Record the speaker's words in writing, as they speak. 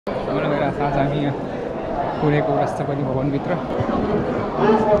आज हामी कोरियाको राष्ट्रपति भवनभित्र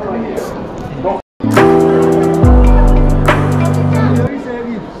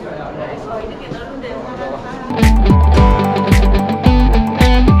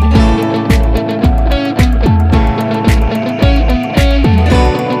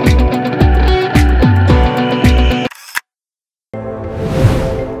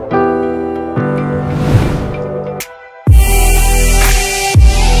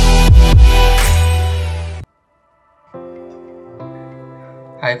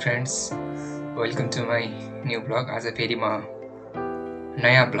Hi friends, welcome to my new vlog. आज फेरि म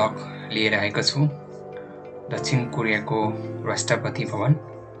नयाँ ब्लग लिएर आएको छु दक्षिण कोरियाको राष्ट्रपति भवन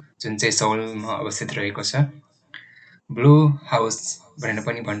जुन चाहिँ सौलमा अवस्थित रहेको छ। ब्लू हाउस भनेर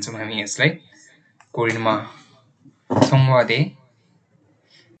पनि भन्छौँ हामी यसलाई, कोरियनमा चोङ वा they.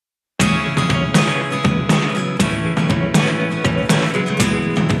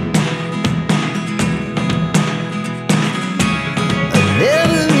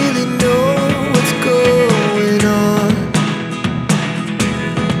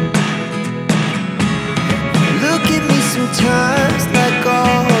 Sometimes like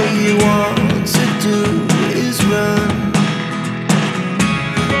all you want to do is run.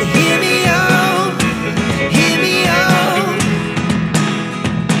 Hear me out,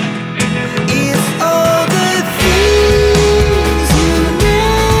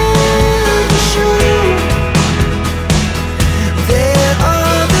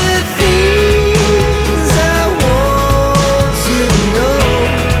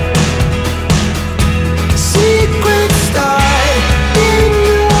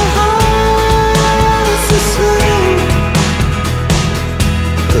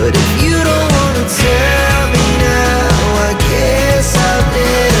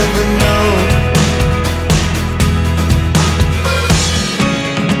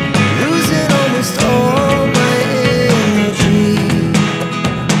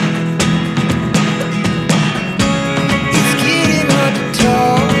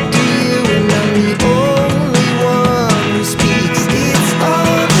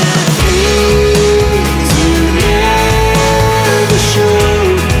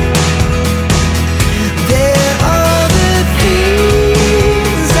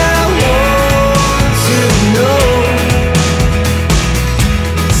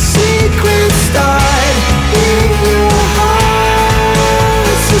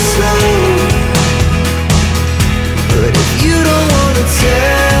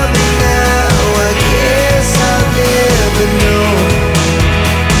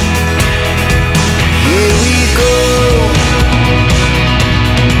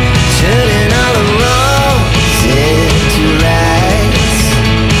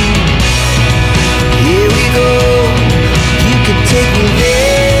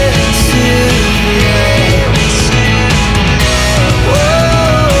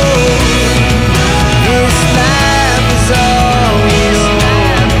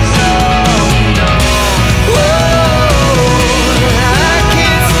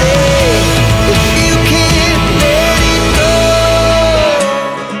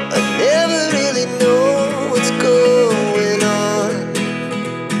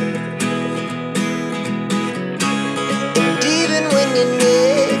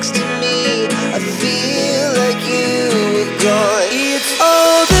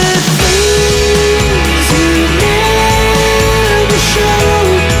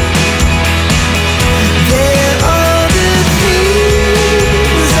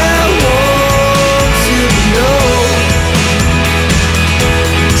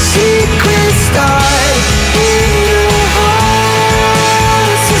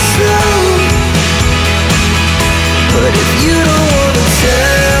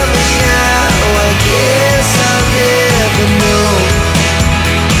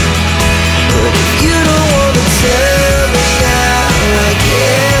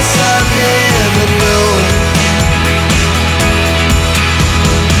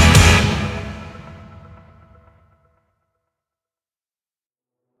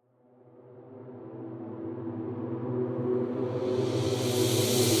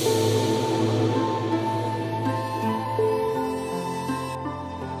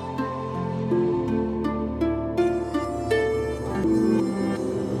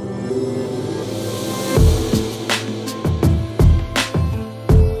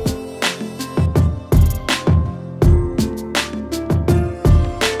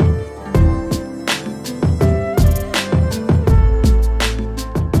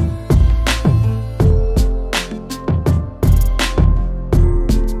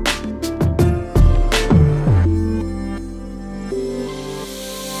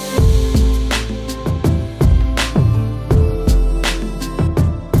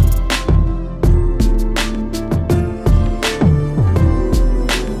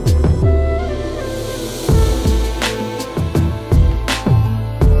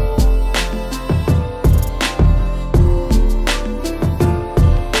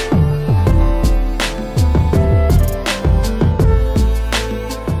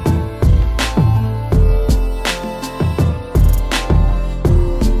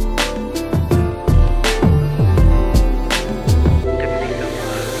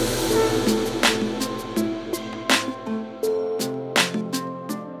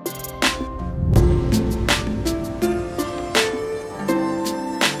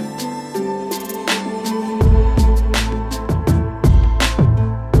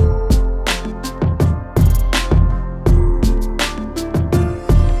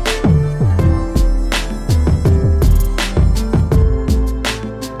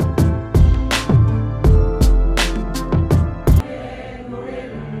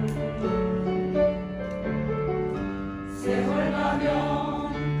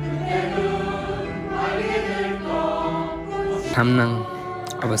 खामनाङ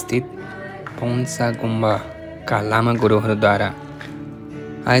अवस्थित पौन्सा गुम्बाका लामा गुरुहरूद्वारा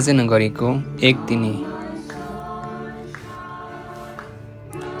आयोजना गरेको एक दिने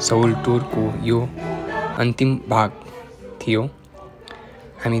सौल टुरको यो अन्तिम भाग थियो।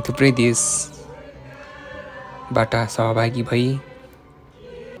 हामी थुप्रै देशबाट सहभागी भई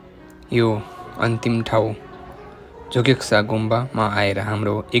यो अन्तिम ठाउँ जोग्यक्सा गुम्बामा आएर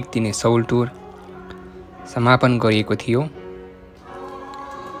हाम्रो एक दिने सौल टुर समापन गरिएको थियो।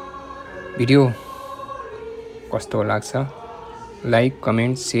 भिडियो कस्तो लाग्छ लाइक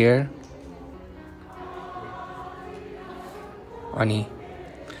कमेन्ट शेयर अनि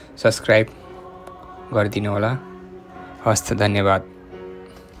सब्स्क्राइब गरिदिनु होला। हस्त धन्यवाद।